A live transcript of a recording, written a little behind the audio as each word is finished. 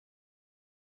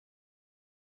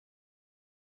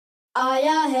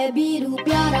आया है बीरू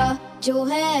प्यारा जो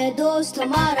है दोस्त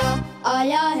हमारा,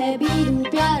 आया है बीरू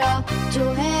प्यारा जो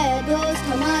है दोस्त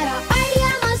हमारा। आइडिया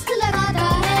मस्त लगाता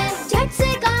है, झट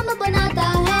से काम बनाता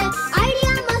है,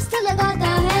 आइडिया मस्त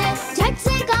लगाता है, झट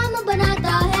से काम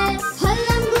बनाता है।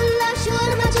 हल्लम गुल्ला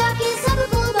शोर मचा के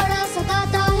सबको बड़ा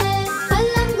सताता है,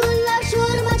 हल्लम गुल्ला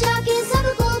शोर मचा के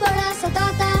सबको बड़ा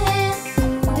सताता है।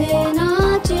 कूदे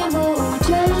नाचे वो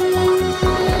चल,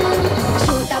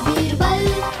 छोटा बीरबल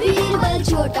बीरबल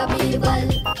छोटा बीरबल,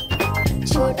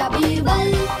 छोटा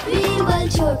बीरबल बीरबल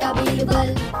छोटा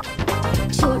बीरबल,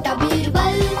 छोटा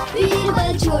बीरबल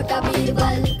बीरबल छोटा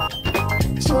बीरबल,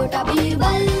 छोटा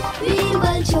बीरबल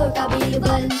बीरबल छोटा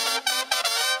बीरबल।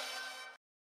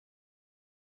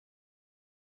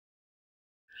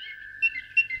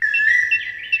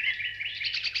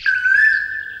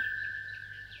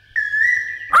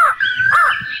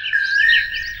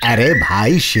 अरे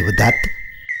भाई शिवदत्त,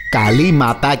 काली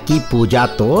माता की पूजा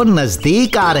तो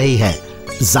नजदीक आ रही है,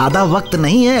 ज्यादा वक्त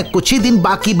नहीं है, कुछ ही दिन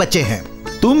बाकी बचे हैं।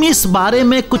 तुम इस बारे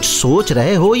में कुछ सोच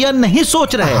रहे हो या नहीं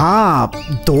सोच रहे? हाँ,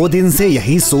 2 दिन से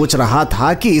यही सोच रहा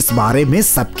था कि इस बारे में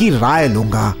सबकी राय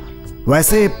लूंगा।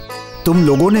 वैसे तुम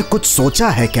लोगों ने कुछ सोचा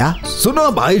है क्या?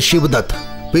 सुनो भाई शिवदत्त,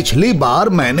 पिछली बार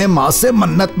मैंने माँ से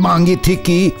मन्नत मांगी थी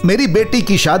कि मेरी बेटी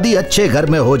की शादी अच्छे घर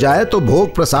में हो जाए तो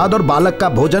भोग प्रसाद और बालक का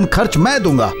भोजन खर्च मैं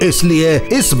दूंगा, इसलिए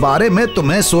इस बारे में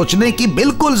तुम्हें सोचने की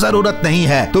बिल्कुल जरूरत नहीं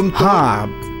है। तुम तो... हाँ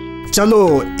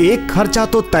चलो, एक खर्चा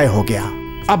तो तय हो गया,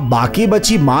 अब बाकी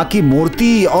बची माँ की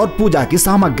मूर्ति और पूजा की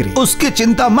सामग्री। उसकी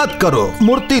चिंता मत करो,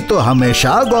 मूर्ति तो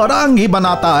हमेशा गौरांग ही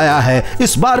बनाता आया है,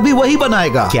 इस बार भी वही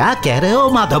बनाएगा। क्या कह रहे हो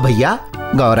माधव भैया?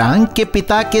 गौरांग के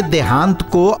पिता के देहांत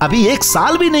को अभी 1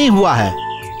 साल भी नहीं हुआ है,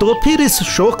 तो फिर इस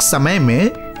शोक समय में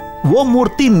वो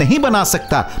मूर्ति नहीं बना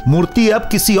सकता, मूर्ति अब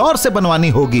किसी और से बनवानी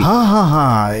होगी। हाँ हाँ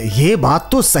हाँ, ये बात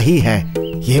तो सही है,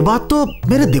 ये बात तो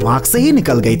मेरे दिमाग से ही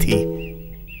निकल गई थी।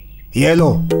 ये लो,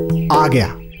 आ गया।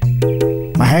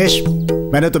 महेश,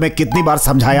 मैंने तुम्हें कितनी बार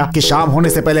समझाया कि शाम होने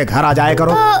से पहले घर आ जाया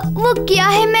करो। वो क्या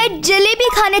है, मैं जलेबी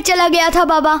खाने चला गया था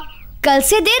बाबा, कल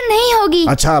से देर नहीं होगी।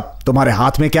 अच्छा, तुम्हारे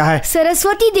हाथ में क्या है?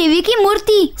 सरस्वती देवी की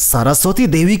मूर्ति। सरस्वती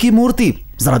देवी की मूर्ति,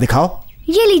 जरा दिखाओ।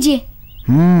 ये लीजिए।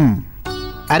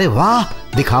 अरे वाह,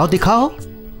 दिखाओ दिखाओ।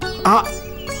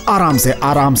 आराम से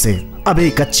आराम से, अभी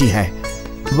कच्ची है।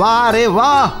 वाह रे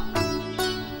वाह,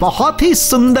 बहुत ही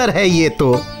सुंदर है ये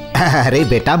तो। अरे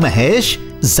बेटा महेश,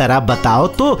 जरा बताओ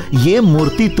तो ये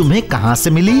मूर्ति तुम्हें कहाँ से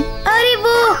मिली? अरे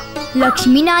वो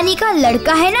लक्ष्मी नानी का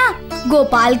लड़का है ना,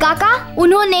 गोपाल काका,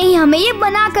 उन्होंने ही हमें ये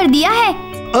बना कर दिया है।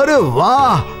 अरे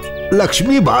वाह,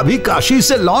 लक्ष्मी भाभी काशी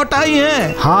से लौट आई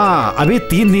हैं। हाँ, अभी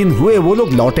 3 दिन हुए वो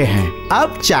लोग लौटे हैं।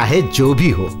 अब चाहे जो भी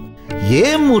हो,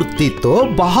 ये मूर्ति तो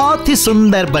बहुत ही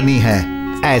सुंदर बनी है,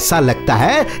 ऐसा लगता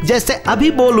है जैसे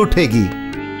अभी बोल उठेगी।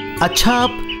 अच्छा,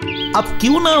 अब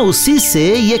क्यों ना उसी से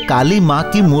ये काली माँ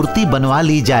की मूर्ति बनवा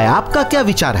ली जाए, आपका क्या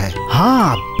विचार है?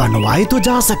 हाँ, बनवाई तो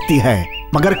जा सकती है,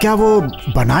 मगर क्या वो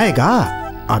बनाएगा?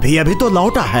 अभी अभी तो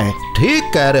लौटा है। ठीक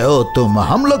कह रहे हो तुम,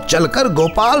 हम लोग चलकर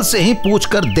गोपाल से ही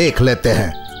पूछकर देख लेते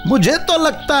हैं, मुझे तो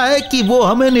लगता है कि वो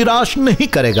हमें निराश नहीं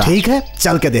करेगा। ठीक है,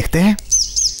 चल के देखते हैं।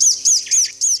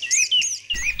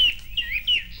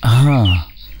 हाँ,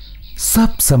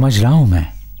 सब समझ रहा हूं मैं,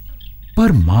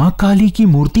 पर माँ काली की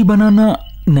मूर्ति बनाना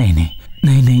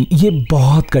नहीं, ये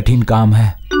बहुत कठिन काम है।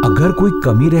 अगर कोई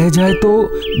कमी रह जाए तो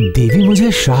देवी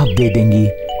मुझे श्राप दे देंगी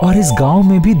और इस गांव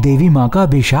में भी देवी माँ का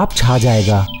अभिशाप छा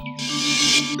जाएगा।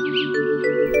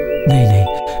 नहीं,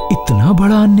 इतना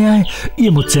बड़ा अन्याय ये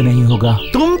मुझसे नहीं होगा।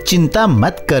 तुम चिंता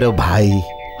मत करो भाई,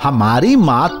 हमारी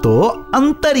माँ तो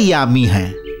अंतर्यामी है,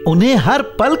 उन्हें हर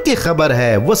पल की खबर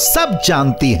है, वो सब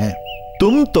जानती हैं।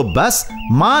 तुम तो बस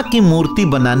माँ की मूर्ति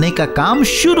बनाने का काम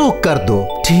शुरू कर दो।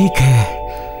 ठीक है,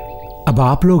 अब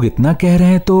आप लोग इतना कह रहे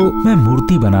हैं तो मैं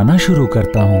मूर्ति बनाना शुरू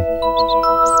करता हूँ।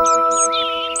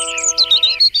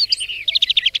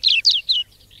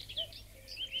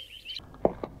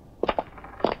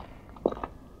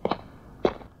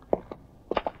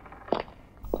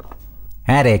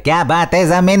 अरे क्या बात है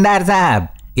जमींदार साहब,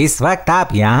 इस वक्त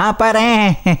आप यहाँ पर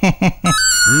हैं?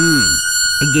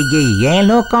 ये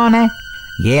लोग कौन है?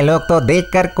 ये लोग तो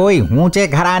देखकर कोई ऊंचे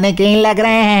घराने के ही लग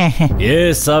रहे हैं।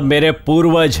 ये सब मेरे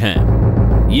पूर्वज हैं।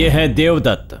 ये हैं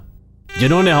देवदत्त,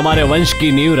 जिन्होंने हमारे वंश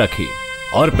की नींव रखी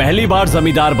और पहली बार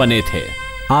जमींदार बने थे।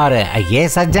 और ये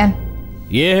सज्जन?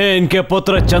 ये है इनके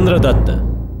पुत्र चंद्रदत्त,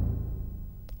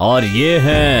 और ये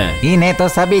हैं, इन्हें तो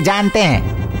सभी जानते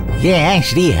हैं, ये हैं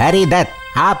श्री हरिदत्त,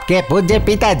 आपके पूज्य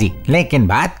पिताजी। लेकिन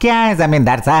बात क्या है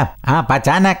जमींदार साहब, आप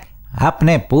अचानक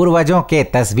अपने पूर्वजों के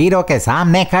तस्वीरों के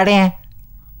सामने खड़े हैं?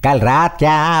 कल रात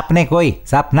क्या आपने कोई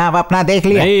सपना वपना देख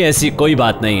लिया? नहीं, ऐसी कोई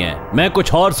बात नहीं है। मैं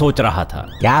कुछ और सोच रहा था।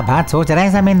 क्या बात सोच रहे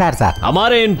हैं जमींदार साहब?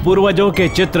 हमारे इन पूर्वजों के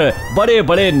चित्र बड़े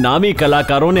बड़े नामी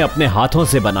कलाकारों ने अपने हाथों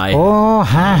से बनाए। ओ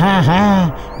हाँ हाँ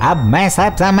हाँ, अब मैं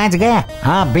सब समझ गया।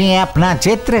 आप भी अपना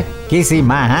चित्र किसी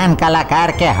महान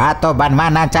कलाकार के हाथों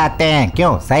बनवाना चाहते हैं,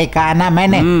 क्यों? सही कहा ना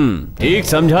मैंने? ठीक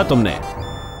समझा तुमने।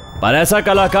 पर ऐसा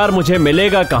कलाकार मुझे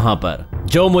मिलेगा कहाँ पर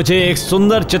जो मुझे एक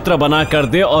सुंदर चित्र बना कर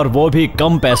दे, और वो भी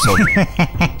कम पैसों में।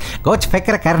 कुछ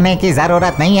फिक्र करने की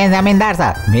जरूरत नहीं है जमींदार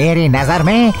साहब। मेरी नजर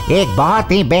में एक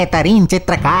बहुत ही बेहतरीन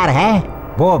चित्रकार है,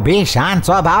 वो भी शांत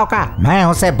स्वभाव का। मैं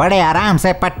उसे बड़े आराम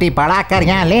से पट्टी पढ़ाकर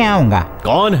यहाँ ले आऊंगा।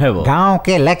 कौन है वो? गांव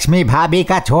के लक्ष्मी भाभी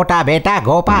का छोटा बेटा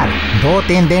गोपाल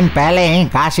 2-3 दिन पहले ही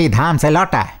काशी धाम से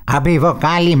लौटा है। अभी वो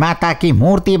काली माता की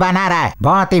मूर्ति बना रहा है।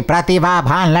 बहुत ही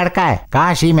प्रतिभावान लड़का है।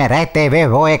 काशी में रहते हुए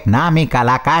वो एक नामी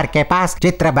कलाकार के पास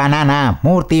चित्र बनाना,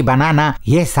 मूर्ति बनाना,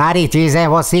 ये सारी चीजें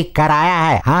वो सीख कर आया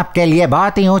है। आपके लिए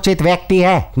बहुत ही उचित व्यक्ति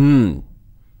है।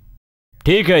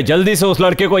 ठीक है, जल्दी से उस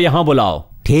लड़के को यहाँ बुलाओ।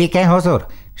 ठीक है हुजूर,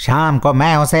 शाम को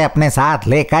मैं उसे अपने साथ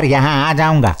लेकर यहाँ आ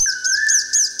जाऊंगा।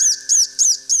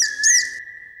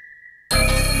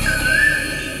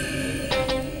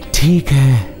 ठीक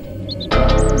है।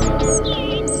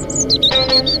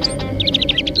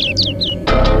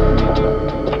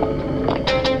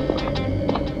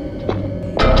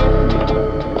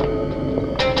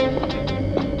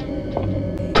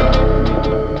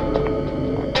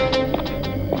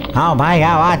 आओ भाई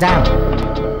आओ, आ जाओ।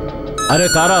 अरे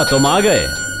तारा, तुम आ गए?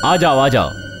 आ जाओ आ जाओ।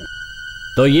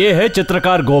 तो ये है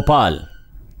चित्रकार गोपाल।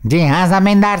 जी हाँ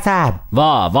जमींदार साहब।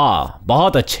 वाह वाह,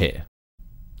 बहुत अच्छे।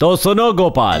 तो सुनो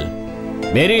गोपाल,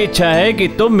 मेरी इच्छा है कि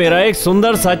तुम मेरा एक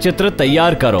सुंदर सा चित्र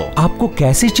तैयार करो। आपको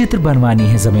कैसी चित्र बनवानी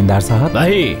है जमींदार साहब?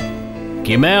 वही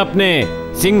कि मैं अपने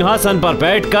सिंहासन पर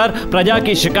बैठकर प्रजा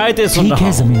की शिकायतें सुन रहा हूं। ठीक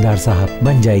है जमींदार साहब,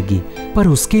 बन जाएगी। पर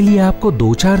उसके लिए आपको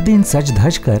 2-4 दिन सज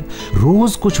धज कर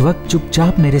रोज कुछ वक्त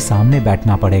चुपचाप मेरे सामने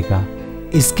बैठना पड़ेगा।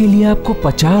 इसके लिए आपको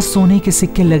 50 सोने के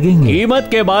सिक्के लगेंगे। कीमत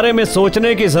के बारे में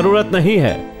सोचने की जरूरत नहीं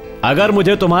है। अगर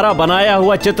मुझे तुम्हारा बनाया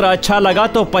हुआ चित्र अच्छा लगा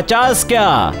तो 50 क्या,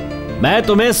 मैं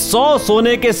तुम्हें 100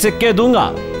 सोने के सिक्के दूंगा।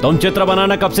 तुम चित्र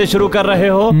बनाना कब से शुरू कर रहे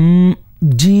हो?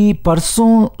 जी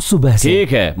परसों सुबह से।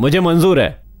 ठीक है, मुझे मंजूर है।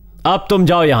 अब तुम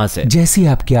जाओ यहाँ से। जैसी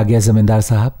आपकी आज्ञा जमींदार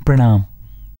साहब। प्रणाम।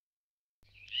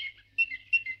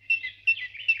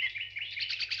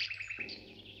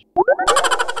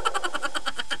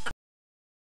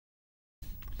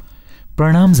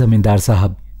 प्रणाम जमींदार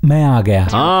साहब, मैं आ गया।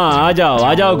 हाँ आ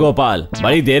जाओ गोपाल,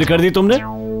 बड़ी देर कर दी तुमने।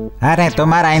 अरे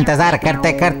तुम्हारा इंतजार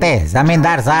करते करते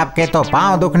जमींदार साहब के तो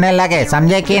पांव दुखने लगे,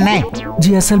 समझे कि नहीं?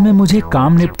 जी असल में मुझे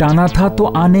काम निपटाना था तो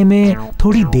आने में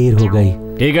थोड़ी देर हो गई।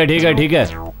 ठीक है ठीक है ठीक है,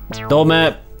 तो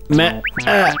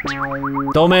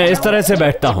मैं इस तरह से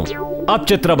बैठता हूँ। अब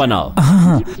चित्र बनाओ।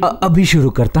 हाँ, अभी शुरू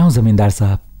करता हूँ जमींदार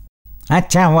साहब।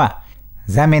 अच्छा हुआ,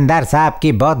 जमींदार साहब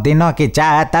की बहुत दिनों की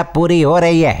चाहत अब पूरी हो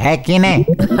रही है कि नहीं?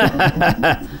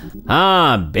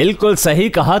 हाँ बिल्कुल सही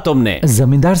कहा तुमने।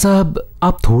 जमींदार साहब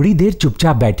आप थोड़ी देर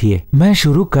चुपचाप बैठिए, मैं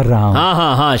शुरू कर रहा हूँ।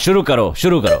 हाँ शुरू करो।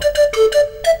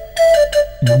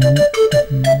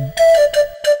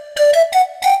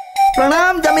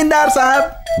 प्रणाम जमींदार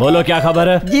साहब। बोलो क्या खबर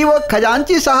है? जी वो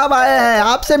खजांची साहब आए हैं,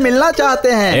 आपसे मिलना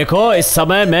चाहते हैं। देखो इस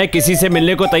समय मैं किसी से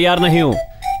मिलने को तैयार नहीं हूँ,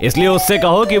 इसलिए उससे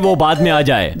कहो कि वो बाद में आ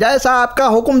जाए। जैसा आपका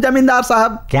हुक्म जमींदार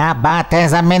साहब। क्या बात है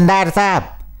जमींदार साहब,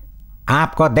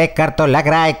 आपको देखकर तो लग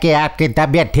रहा है कि आपकी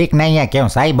तबीयत ठीक नहीं है, क्यों?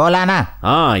 सही बोला ना?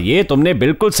 हाँ ये तुमने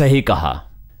बिल्कुल सही कहा।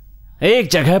 एक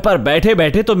जगह पर बैठे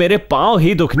बैठे तो मेरे पांव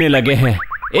ही दुखने लगे हैं।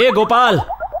 ए गोपाल,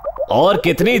 और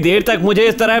कितनी देर तक मुझे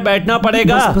इस तरह बैठना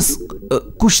पड़ेगा? बस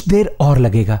कुछ देर और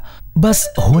लगेगा,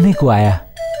 बस होने को आया।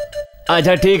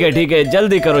 अच्छा ठीक है,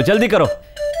 जल्दी करो।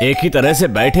 एक ही तरह से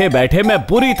बैठे बैठे मैं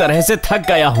पूरी तरह से थक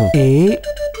गया हूँ।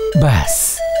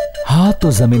 बस हाँ,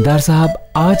 तो जमींदार साहब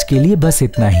आज के लिए बस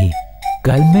इतना ही।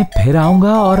 कल मैं फिर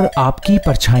आऊंगा और आपकी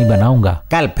परछाई बनाऊंगा।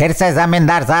 कल फिर से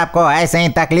जमींदार साहब को ऐसे ही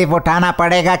तकलीफ उठाना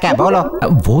पड़ेगा क्या? बोलो।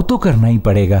 वो तो करना ही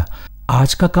पड़ेगा।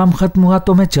 आज का काम खत्म हुआ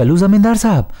तो मैं चलूं जमींदार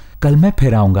साहब? कल मैं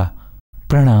फिर आऊंगा।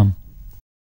 प्रणाम।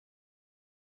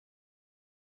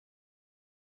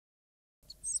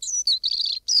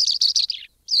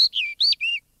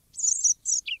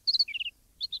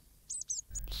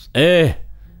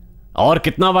 और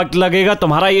कितना वक्त लगेगा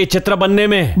तुम्हारा ये चित्र बनने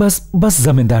में? बस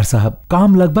जमींदार साहब,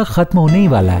 काम लगभग खत्म होने ही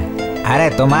वाला है। अरे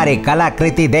तुम्हारी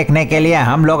कलाकृति देखने के लिए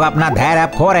हम लोग अपना धैर्य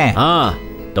अब खो रहे हैं। हाँ,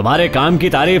 तुम्हारे काम की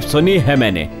तारीफ सुनी है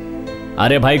मैंने।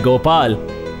 अरे भाई गोपाल,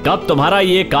 कब तुम्हारा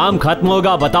ये काम खत्म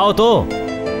होगा बताओ तो।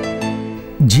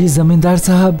 जी जमींदार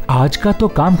साहब, आज का तो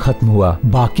काम खत्म हुआ,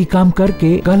 बाकी काम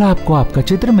करके कल आपको आपका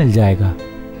चित्र मिल जाएगा।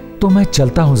 तो मैं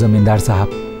चलता हूँ जमींदार साहब,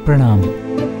 प्रणाम।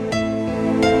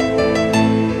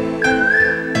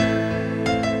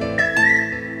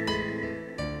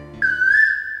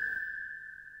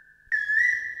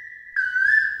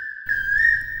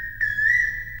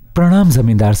 प्रणाम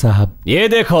जमींदार साहब। ये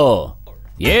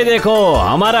देखो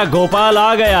हमारा गोपाल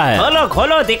आ गया है। खोलो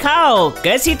खोलो दिखाओ,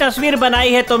 कैसी तस्वीर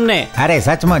बनाई है तुमने? अरे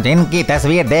सचमुच इनकी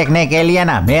तस्वीर देखने के लिए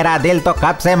ना मेरा दिल तो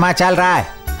कब से मचल रहा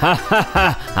है।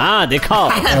 हाँ दिखाओ।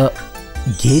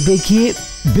 ये देखिए,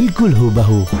 बिल्कुल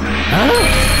हूबहू।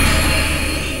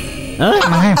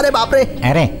 अरे बाप रे।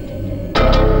 अरे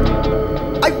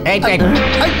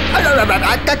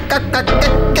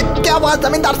क्या हुआ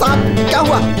जमींदार साहब, क्या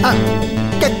हुआ?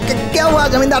 क्या हुआ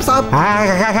जमींदार साहब?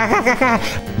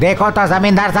 देखो तो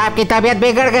जमींदार साहब की तबीयत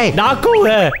बिगड़ गई। डाकू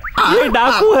है, ये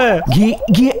डाकू है।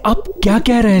 ये आप क्या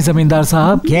कह रहे हैं जमींदार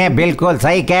साहब? ये बिल्कुल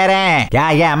सही कह रहे हैं। क्या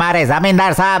ये हमारे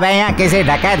जमींदार साहब हैं या किसी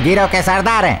डकैत गिरोह के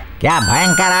सरदार हैं? क्या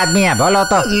भयंकर आदमी है, बोलो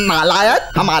तो। नालायक,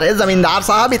 हमारे जमींदार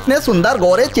साहब इतने सुंदर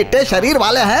गोरे चिट्टे शरीर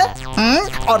वाले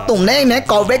हैं और तुमने इन्हें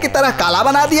कौवे की तरह काला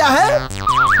बना दिया है।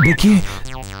 देखिए,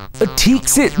 ठीक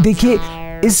से देखिए,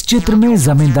 इस चित्र में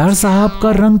जमींदार साहब का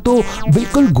रंग तो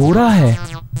बिल्कुल गोरा है।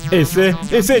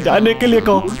 इसे जाने के लिए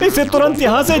कहो, इसे तुरंत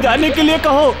यहाँ से जाने के लिए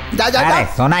कहो। अरे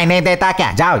सुनाई नहीं देता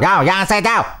क्या? जाओ जाओ यहाँ से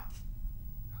जाओ।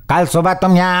 कल सुबह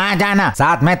तुम यहाँ आ जाना,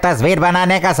 साथ में तस्वीर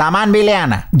बनाने का सामान भी ले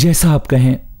आना। जैसा आप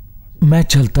कहें, मैं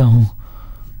चलता हूँ।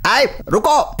 आए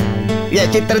रुको, ये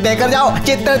चित्र देकर जाओ,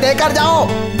 चित्र देकर जाओ।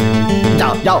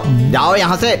 जाओ जाओ जाओ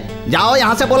यहाँ से, जाओ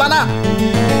यहाँ से, बोला ना,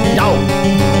 जाओ।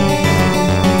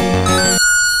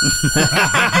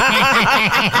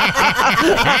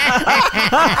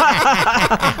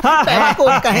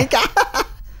 कहीं क्या?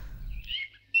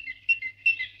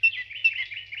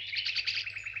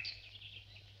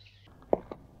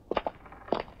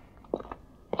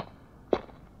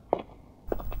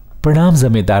 प्रणाम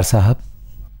जमींदार साहब।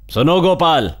 सुनो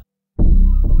गोपाल,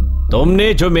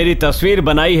 तुमने जो मेरी तस्वीर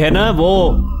बनाई है ना,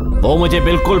 वो मुझे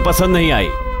बिल्कुल पसंद नहीं आई।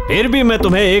 फिर भी मैं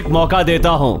तुम्हें एक मौका देता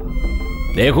हूँ,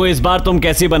 देखो इस बार तुम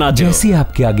कैसी बनाते हो। जैसी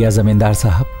आपकी आज्ञा जमींदार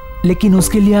साहब, लेकिन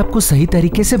उसके लिए आपको सही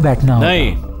तरीके से बैठना होगा।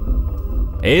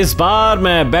 नहीं, इस बार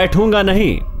मैं बैठूंगा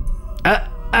नहीं।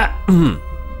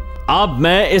 अब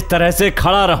मैं इस तरह से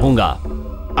खड़ा रहूंगा।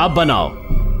 अब बनाओ,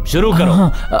 शुरू करो।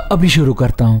 हाँ, अभी शुरू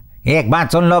करता हूँ। एक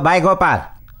बात सुन लो भाई गोपाल,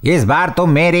 इस बार तुम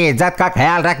मेरी इज्जत का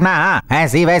ख्याल रखना। हाँ,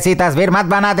 ऐसी वैसी तस्वीर मत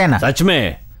बना देना। सच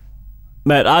में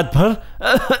मैं रात भर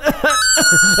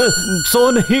सो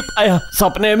नहीं पाया।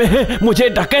 सपने में मुझे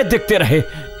डकैत दिखते रहे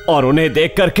और उन्हें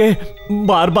देख करके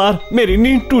बार बार मेरी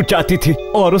नींद टूट जाती थी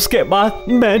और उसके बाद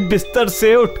मैं बिस्तर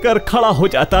से उठकर खड़ा हो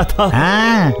जाता था।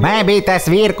 हाँ, मैं भी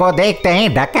तस्वीर को देखते ही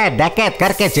डकैत डकैत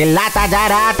करके चिल्लाता जा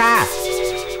रहा था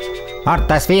और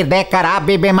तस्वीर देखकर आप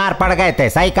भी बीमार पड़ गए थे।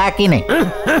 सही कहा कि नहीं?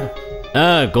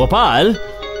 गोपाल,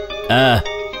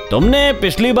 तुमने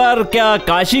पिछली बार क्या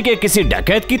काशी के किसी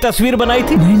डकैत की तस्वीर बनाई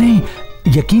थी? नहीं,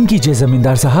 यकीन कीजिए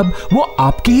जमींदार साहब, वो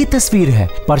आपकी ही तस्वीर है,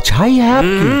 परछाई है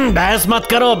आपकी। बहस मत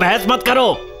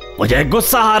करो, मुझे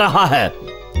गुस्सा आ रहा है।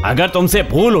 अगर तुमसे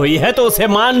भूल हुई है तो उसे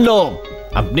मान लो।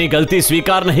 अपनी गलती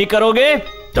स्वीकार नहीं करोगे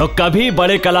तो कभी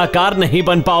बड़े कलाकार नहीं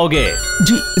बन पाओगे।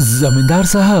 जी जमींदार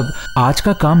साहब, आज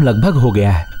का काम लगभग हो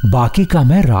गया है, बाकी का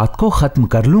मैं रात को खत्म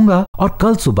कर लूंगा और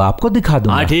कल सुबह आपको दिखा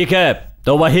दूंगा। हाँ ठीक है,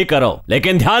 तो वही करो,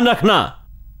 लेकिन ध्यान रखना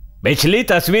पिछली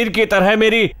तस्वीर की तरह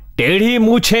मेरी टेढ़ी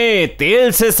मूछें,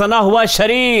 तेल से सना हुआ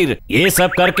शरीर, ये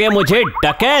सब करके मुझे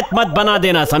डकैत मत बना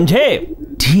देना, समझे?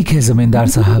 ठीक है जमींदार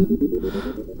साहब।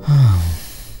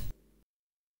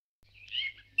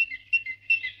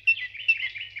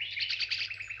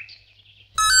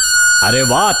 अरे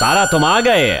वाह तारा, तुम आ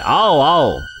गए। आओ आओ,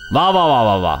 वाह वाह वाह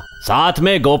वाह वाह, साथ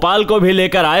में गोपाल को भी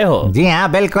लेकर आए हो। जी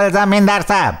हाँ बिल्कुल जमींदार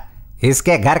साहब,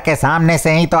 इसके घर के सामने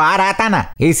से ही तो आ रहा था ना,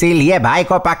 इसीलिए भाई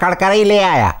को पकड़ कर ही ले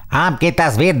आया। आपकी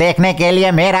तस्वीर देखने के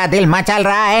लिए मेरा दिल मचल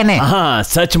रहा है ने। हाँ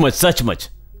सचमुच।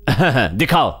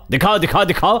 दिखाओ दिखाओ दिखाओ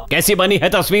दिखाओ, कैसी बनी है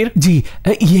तस्वीर? जी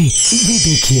ये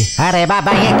देखिए। अरे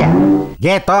बाबा, ये क्या?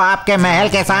 ये तो आपके महल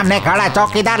के सामने खड़ा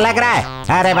चौकीदार लग रहा है।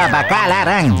 अरे बाबा, काला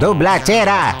रंग, दुबला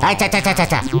चेहरा।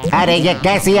 अच्छा। अरे ये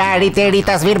कैसी आड़ी टेढ़ी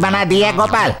तस्वीर बना दी है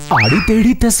गोपाल? आड़ी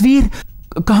टेढ़ी तस्वीर?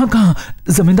 कहाँ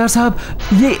जमींदार साहब,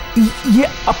 ये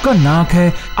आपका नाक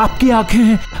है, आपकी आंखें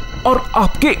हैं और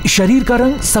आपके शरीर का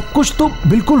रंग, सब कुछ तो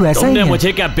बिल्कुल वैसा ही है। तुमने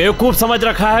मुझे क्या बेवकूफ समझ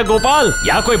रखा है गोपाल,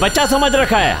 या कोई बच्चा समझ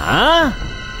रखा है? हाँ,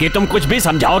 कि तुम कुछ भी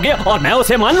समझाओगे और मैं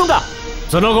उसे मान लूंगा?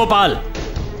 सुनो गोपाल,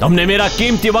 तुमने मेरा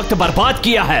कीमती वक्त बर्बाद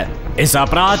किया है। इस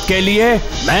अपराध के लिए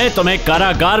मैं तुम्हें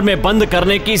कारागार में बंद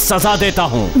करने की सजा देता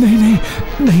हूँ।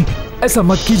 नहीं, ऐसा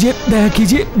मत कीजिए,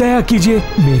 दया कीजिए,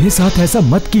 मेरे साथ ऐसा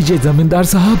मत कीजिए जमींदार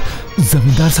साहब।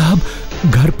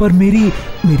 घर पर मेरी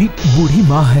बूढ़ी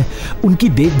माँ है, उनकी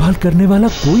देखभाल करने वाला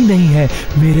कोई नहीं है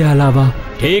मेरे अलावा।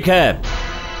 ठीक है,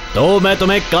 तो मैं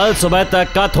तुम्हें कल सुबह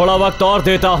तक का थोड़ा वक्त और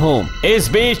देता हूँ। इस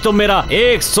बीच तुम मेरा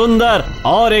एक सुंदर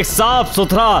और एक साफ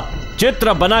सुथरा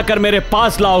चित्र बनाकर मेरे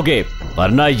पास लाओगे,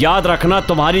 वरना याद रखना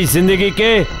तुम्हारी जिंदगी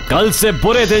के कल से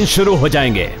बुरे दिन शुरू हो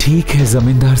जाएंगे। ठीक है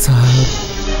जमींदार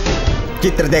साहब।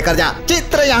 चित्र देकर जा,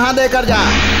 चित्र यहाँ देकर जा।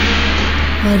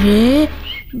 अरे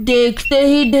देखते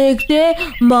ही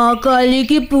देखते माँ काली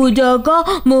की पूजा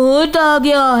का मुहूर्त आ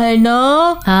गया है ना।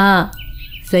 हाँ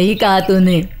सही कहा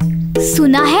तूने।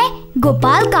 सुना है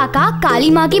गोपाल काका काली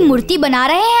माँ की मूर्ति बना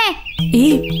रहे हैं।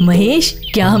 ए महेश,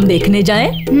 क्या हम देखने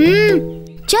जाएं?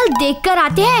 चल देख कर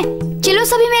आते हैं। चलो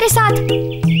सभी मेरे साथ।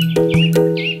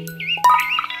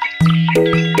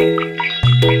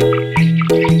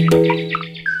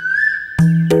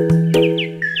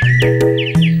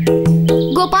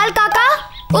 गोपाल काका,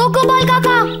 ओ गोपाल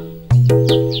काका।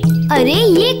 अरे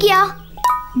ये क्या,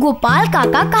 गोपाल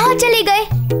काका कहाँ चले गए?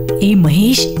 ए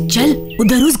महेश, चल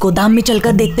उधर उस गोदाम में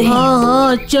चलकर देखते हैं।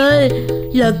 हाँ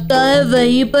चल, लगता है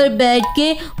वहीं पर बैठ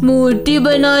के मूर्ति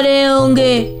बना रहे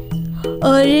होंगे।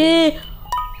 अरे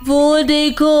वो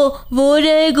देखो, वो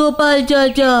रहे गोपाल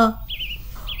चाचा।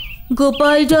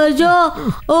 गोपाल चाचा,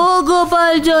 ओ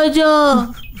गोपाल चाचा।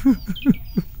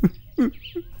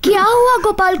 क्या हुआ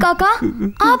गोपाल काका,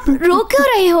 आप रो क्यों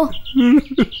रहे हो?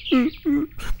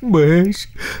 महेश,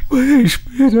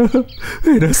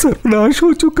 मेरा सर्वनाश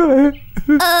हो चुका है।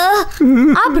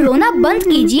 आप रोना बंद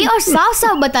कीजिए और साफ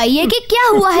साफ बताइए कि क्या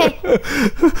हुआ है।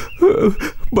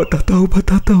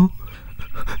 बताता हूँ।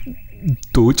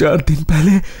 2-4 दिन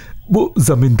पहले वो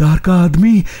जमींदार का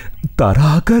आदमी तारा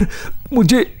आकर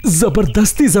मुझे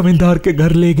जबरदस्ती जमींदार के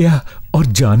घर ले गया, और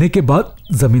जाने के बाद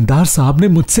जमींदार साहब ने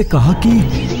मुझसे कहा कि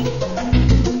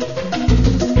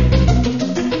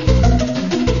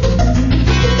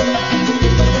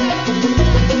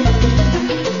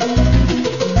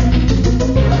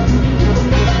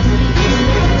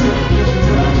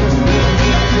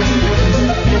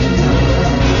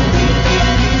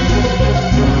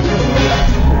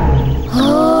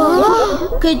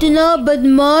कितना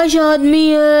बदमाश आदमी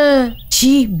है।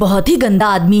 जी, बहुत ही गंदा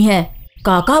आदमी है।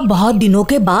 काका बहुत दिनों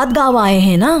के बाद गांव आए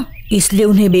हैं ना, इसलिए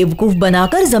उन्हें बेवकूफ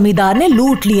बनाकर जमींदार ने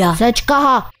लूट लिया। सच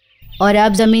कहा। और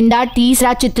अब जमींदार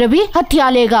तीसरा चित्र भी हथिया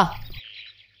लेगा।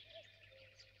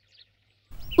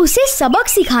 उसे सबक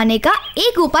सिखाने का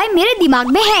एक उपाय मेरे दिमाग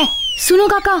में है। सुनो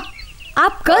काका,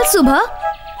 आप कल सुबह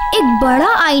एक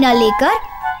बड़ा आईना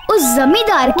लेकर उस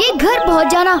जमींदार के घर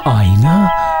पहुंच जाना। आईना?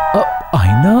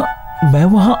 मैं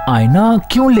वहाँ आईना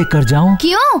क्यों लेकर जाऊं?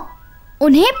 क्यों?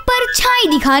 उन्हें परछाई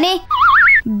दिखाने,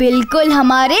 बिल्कुल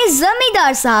हमारे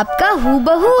जमींदार साहब का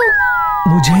हूबहू।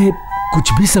 मुझे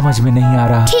कुछ भी समझ में नहीं आ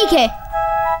रहा। ठीक है,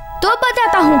 तो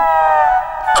बताता हूँ।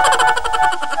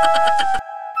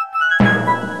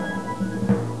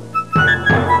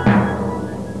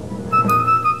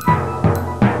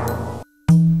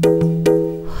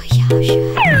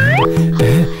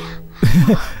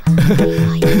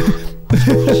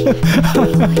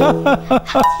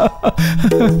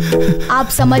 आप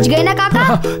समझ गए ना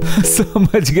काका?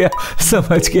 समझ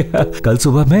गया। कल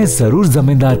सुबह मैं जरूर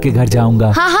जमींदार के घर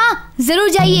जाऊंगा। हाँ, जरूर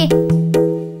जाइए।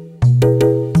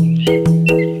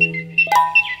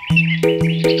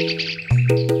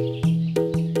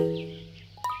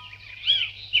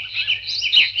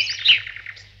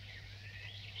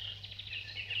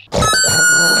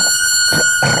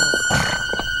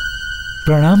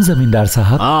 प्रणाम जमींदार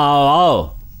साहब। आओ,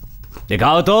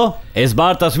 दिखाओ तो इस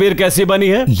बार तस्वीर कैसी बनी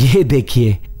है। ये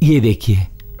देखिए। ये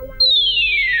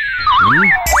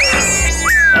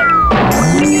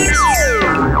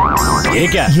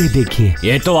क्या? ये देखिए।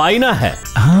 ये तो आईना है।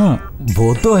 हाँ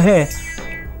वो तो है,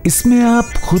 इसमें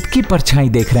आप खुद की परछाई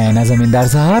देख रहे हैं ना जमींदार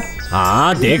साहब?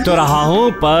 हाँ देख तो रहा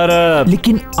हूँ, पर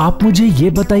लेकिन आप मुझे ये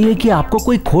बताइए कि आपको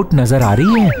कोई खोट नजर आ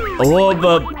रही है? वो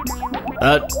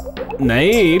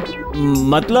नहीं,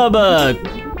 मतलब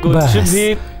कुछ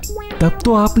भी। तब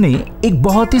तो आपने एक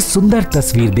बहुत ही सुंदर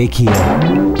तस्वीर देखी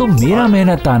है, तो मेरा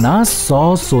मेहनताना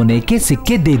 100 सोने के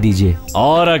सिक्के दे दीजिए।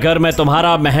 और अगर मैं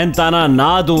तुम्हारा मेहनताना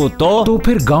ना दूं तो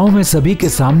फिर गांव में सभी के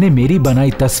सामने मेरी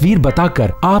बनाई तस्वीर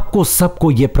बताकर आपको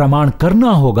सबको ये प्रमाण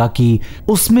करना होगा कि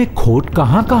उसमें खोट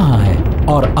कहाँ कहाँ है।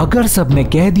 और अगर सबने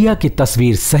कह दिया कि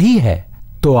तस्वीर सही है,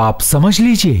 तो आप समझ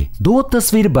लीजिए 2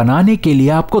 तस्वीर बनाने के लिए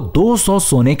आपको 200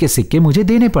 सोने के सिक्के मुझे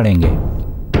देने पड़ेंगे।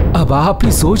 अब आप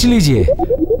ही सोच लीजिए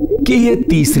कि ये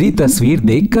तीसरी तस्वीर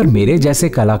देखकर मेरे जैसे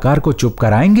कलाकार को चुप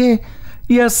कराएंगे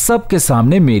या सबके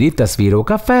सामने मेरी तस्वीरों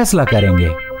का फैसला करेंगे।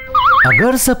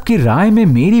 अगर सबकी राय में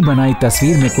मेरी बनाई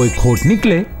तस्वीर में कोई खोट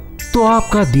निकले तो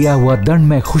आपका दिया हुआ दंड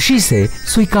मैं खुशी से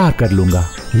स्वीकार कर लूंगा।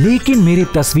 लेकिन मेरी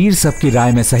तस्वीर सबकी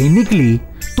राय में सही निकली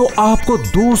तो आपको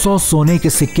 200 सोने के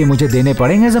सिक्के मुझे देने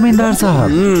पड़ेंगे जमींदार साहब।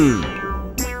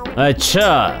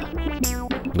 अच्छा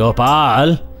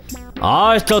गोपाल,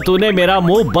 आज तो तूने मेरा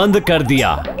मुंह बंद कर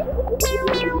दिया,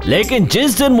 लेकिन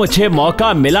जिस दिन मुझे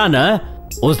मौका मिला ना,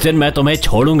 उस दिन मैं तुम्हें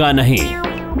छोड़ूंगा नहीं।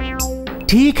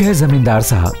 ठीक है जमींदार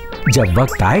साहब, जब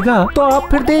वक्त आएगा तो आप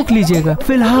फिर देख लीजिएगा।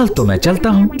 फिलहाल तो मैं चलता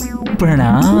हूँ।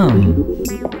 प्रणाम।